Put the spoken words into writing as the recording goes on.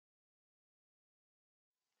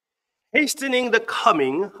Hastening the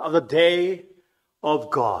coming of the day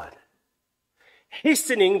of God.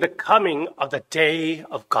 Hastening the coming of the day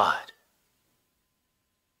of God.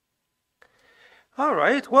 All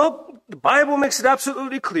right, well, the Bible makes it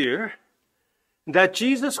absolutely clear that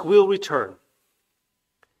Jesus will return.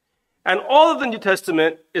 And all of the New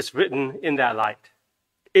Testament is written in that light.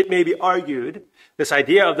 It may be argued this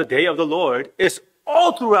idea of the day of the Lord is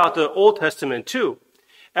all throughout the Old Testament too.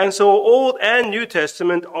 And so Old and New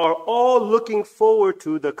Testament are all looking forward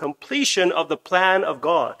to the completion of the plan of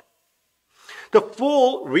God. The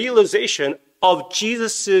full realization of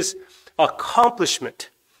Jesus' accomplishment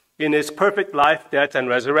in his perfect life, death, and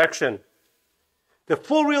resurrection. The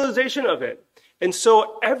full realization of it. And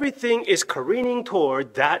so everything is careening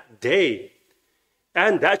toward that day.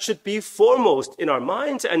 And that should be foremost in our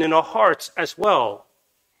minds and in our hearts as well.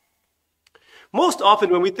 Most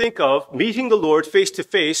often when we think of meeting the Lord face to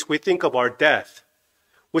face, we think of our death,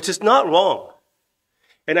 which is not wrong.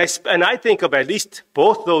 And I think of at least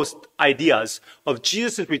both those ideas of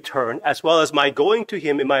Jesus' return as well as my going to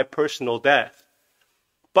him in my personal death.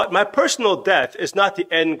 But my personal death is not the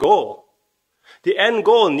end goal. The end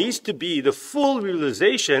goal needs to be the full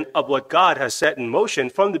realization of what God has set in motion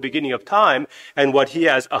from the beginning of time and what he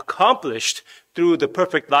has accomplished through the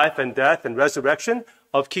perfect life and death and resurrection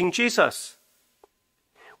of King Jesus.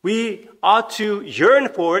 We ought to yearn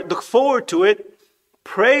for it, look forward to it,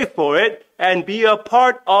 pray for it, and be a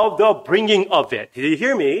part of the bringing of it. Did you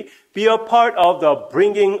hear me? Be a part of the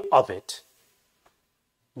bringing of it.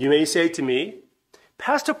 You may say to me,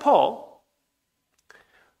 Pastor Paul,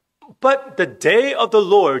 but the day of the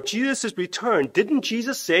Lord, Jesus' return, didn't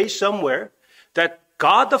Jesus say somewhere that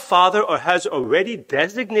God the Father has already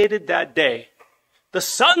designated that day? The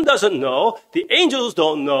Son doesn't know, the angels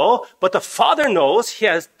don't know, but the Father knows. He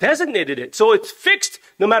has designated it. So it's fixed.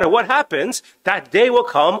 No matter what happens, that day will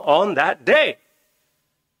come on that day.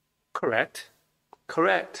 Correct.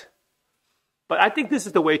 Correct. But I think this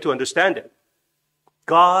is the way to understand it.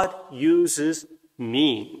 God uses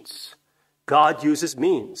means. God uses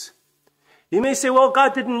means. You may say, well,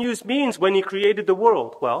 God didn't use means when he created the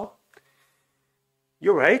world. Well,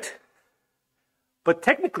 you're right. But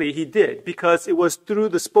technically he did, because it was through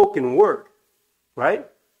the spoken word, right?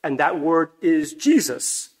 And that word is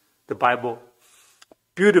Jesus. The Bible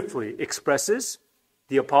beautifully expresses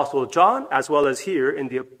the Apostle John, as well as here in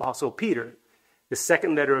the Apostle Peter, the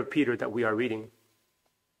second letter of Peter that we are reading.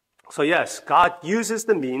 So yes, God uses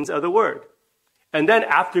the means of the word. And then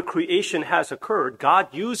after creation has occurred, God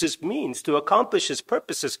uses means to accomplish his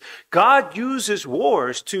purposes. God uses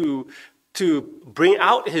wars to bring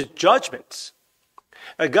out his judgments.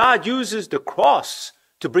 God uses the cross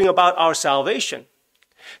to bring about our salvation.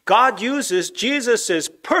 God uses Jesus'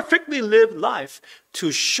 perfectly lived life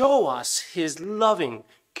to show us his loving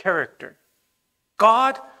character.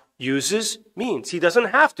 God uses means. He doesn't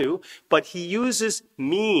have to, but he uses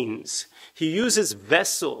means. He uses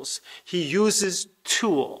vessels. He uses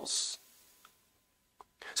tools.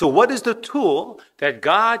 So what is the tool that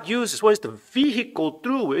God uses? What is the vehicle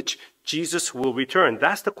through which Jesus will return?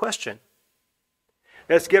 That's the question.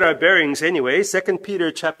 Let's get our bearings anyway. 2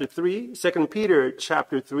 Peter chapter 3.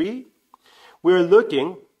 We're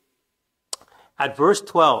looking at verse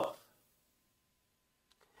 12.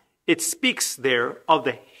 It speaks there of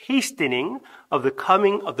the hastening of the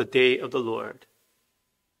coming of the day of the Lord.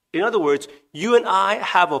 In other words, you and I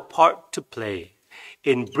have a part to play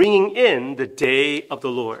in bringing in the day of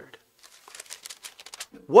the Lord.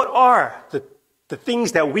 What are the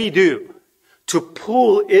things that we do to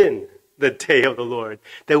pull in the day of the Lord?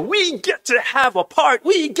 That we get to have a part,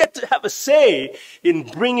 we get to have a say in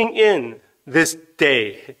bringing in this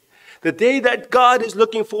day. The day that God is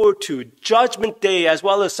looking forward to, Judgment Day as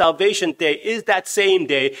well as Salvation Day, is that same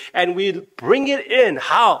day, and we bring it in.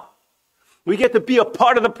 How? We get to be a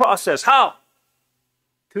part of the process. How?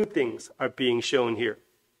 Two things are being shown here.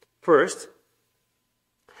 First,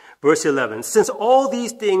 verse 11, since all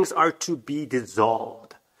these things are to be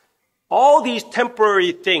dissolved, all these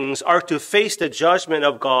temporary things are to face the judgment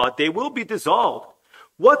of God, they will be dissolved.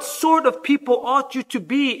 What sort of people ought you to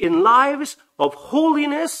be in lives of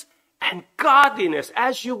holiness and godliness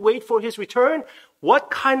as you wait for his return? What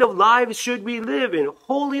kind of lives should we live in?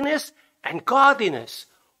 Holiness and godliness.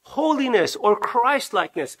 Holiness or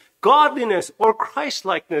Christ-likeness. Godliness or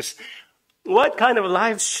Christ-likeness. What kind of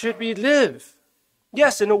lives should we live?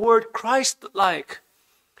 Yes, in a word, Christ-like.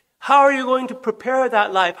 How are you going to prepare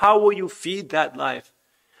that life? How will you feed that life?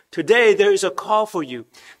 Today, there is a call for you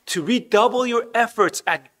to redouble your efforts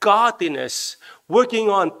at godliness, working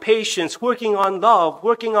on patience, working on love,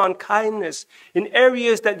 working on kindness in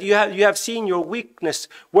areas that you have seen your weakness,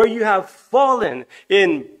 where you have fallen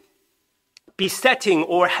in besetting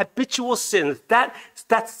or habitual sins. That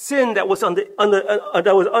sin that was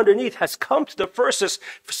underneath has come to the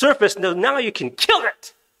surface. Now you can kill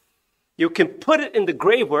it. You can put it in the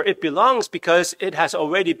grave where it belongs because it has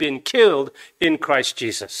already been killed in Christ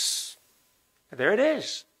Jesus. There it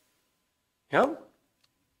is. Yeah?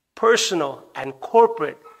 Personal and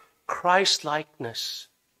corporate Christ-likeness.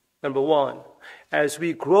 Number one, as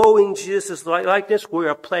we grow in Jesus' likeness, we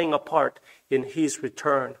are playing a part in his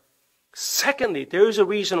return. Secondly, there is a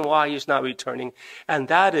reason why he's not returning, and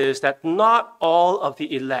that is that not all of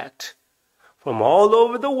the elect from all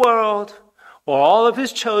over the world or all of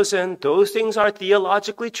his chosen, those things are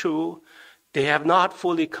theologically true, they have not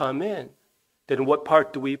fully come in. Then what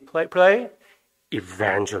part do we play?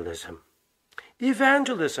 Evangelism.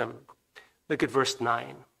 Evangelism. Look at verse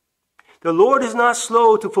 9. The Lord is not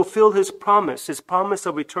slow to fulfill his promise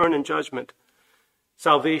of return and judgment,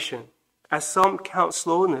 salvation, as some count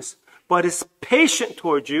slowness, but is patient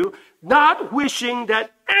toward you, not wishing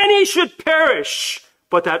that any should perish,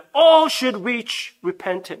 but that all should reach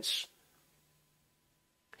repentance.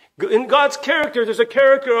 In God's character, there's a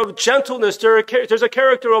character of gentleness, there's a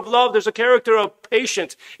character of love, there's a character of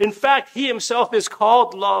patience. In fact, he himself is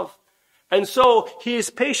called love. And so he is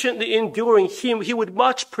patiently enduring. He would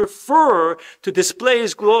much prefer to display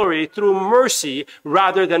his glory through mercy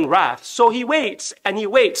rather than wrath. So he waits and he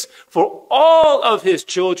waits for all of his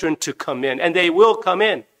children to come in, and they will come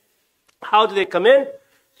in. How do they come in?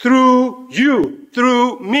 Through you,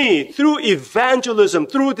 through me, through evangelism,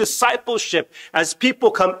 through discipleship, as people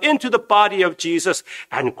come into the body of Jesus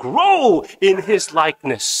and grow in his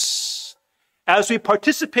likeness. As we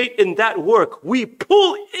participate in that work, we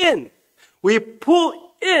pull in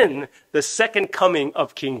the second coming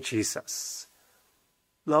of King Jesus.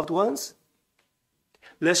 Loved ones,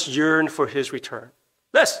 let's yearn for his return.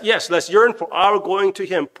 Let's yearn for our going to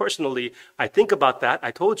him personally. I think about that, I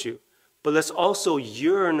told you. But let's also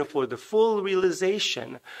yearn for the full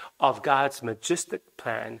realization of God's majestic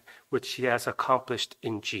plan, which he has accomplished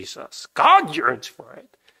in Jesus. God yearns for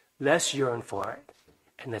it. Let's yearn for it.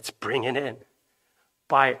 And let's bring it in.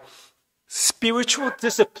 By spiritual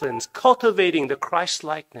disciplines, cultivating the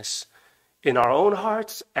Christ-likeness in our own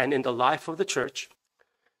hearts and in the life of the church.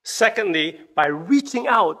 Secondly, by reaching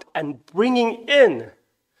out and bringing in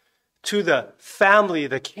to the family,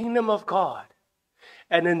 the kingdom of God.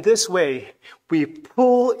 And in this way, we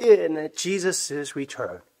pull in Jesus'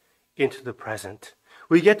 return into the present.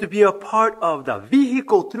 We get to be a part of the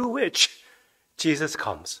vehicle through which Jesus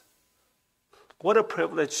comes. What a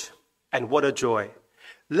privilege and what a joy.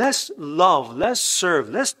 Let's love, let's serve,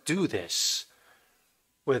 let's do this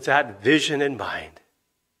with that vision in mind.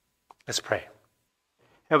 Let's pray.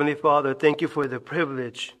 Heavenly Father, thank you for the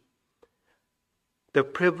privilege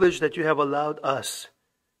that you have allowed us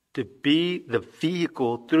to be the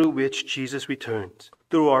vehicle through which Jesus returns,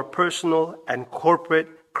 through our personal and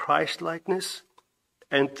corporate Christ-likeness,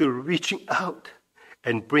 and through reaching out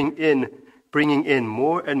and bringing in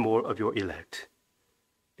more and more of your elect.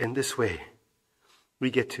 In this way,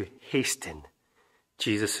 we get to hasten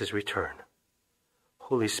Jesus' return.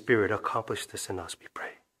 Holy Spirit, accomplish this in us, we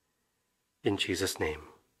pray. In Jesus' name,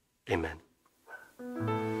 amen.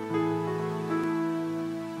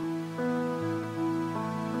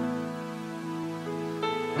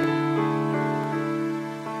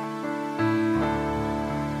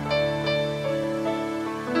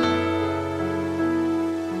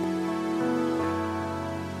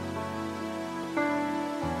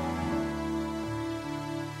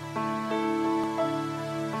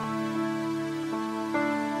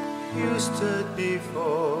 You stood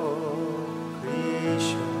before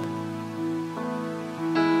creation,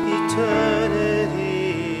 eternity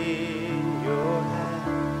in your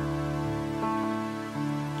hand.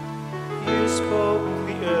 You spoke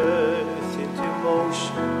the earth into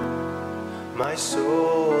motion, my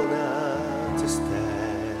soul now to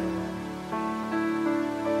stand.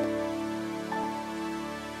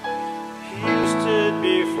 You stood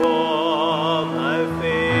before my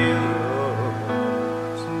failure,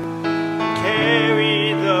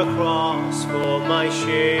 cross for my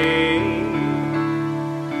shame,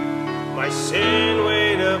 my sin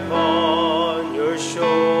weighed upon your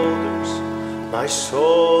shoulders, my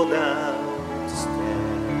soul now to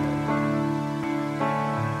stand.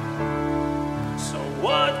 So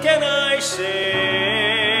what can I say?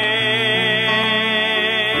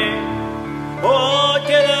 What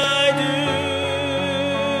can I do?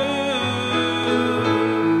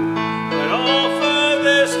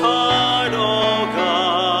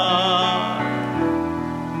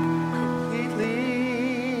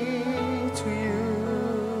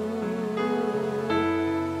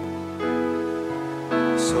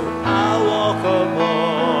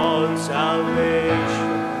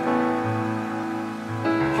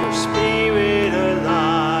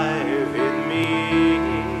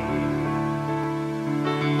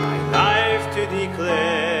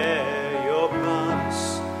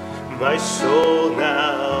 soul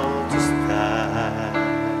now to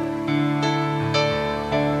stand.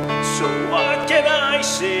 So what can I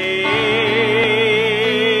say?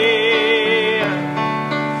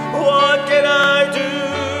 What can I do?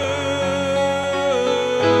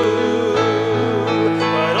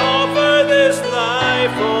 But offer this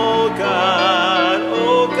life, oh God,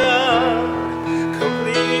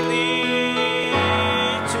 completely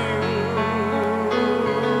to you.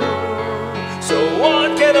 So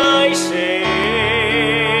what can I say?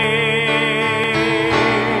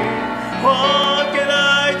 What can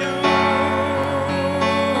I do?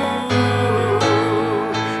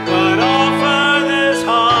 But offer this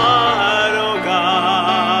heart, oh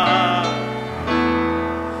God,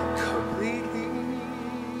 completely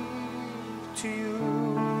to you.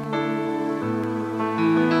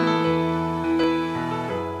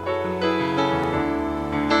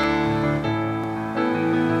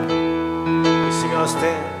 I'll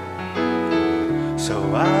stand,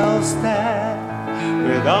 so I'll stand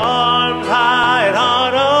with arms high and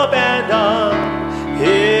heart abandoned,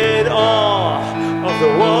 in awe of the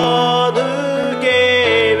one who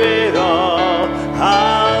gave it all.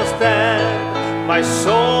 I'll stand, my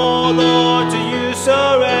soul, Lord, to you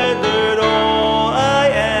surrendered. All I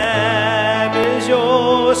am is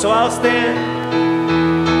yours. So I'll stand,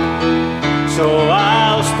 so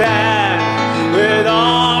I'll stand with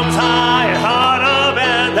arms high and heart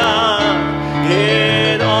abandoned,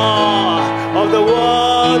 in awe of the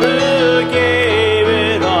one who gave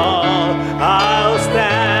it all. I'll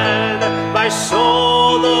stand, my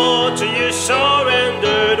soul, Lord, to you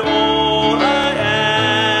surrendered. All I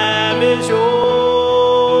am is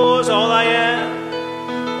yours. All I am,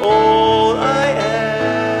 all I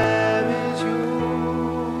am is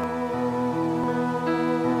yours.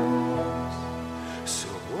 So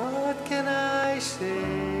what can I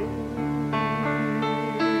say?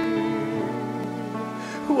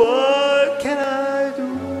 What can I do?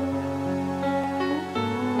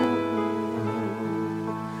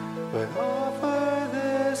 But offer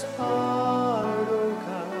this heart, oh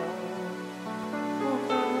God,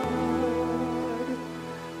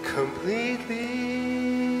 completely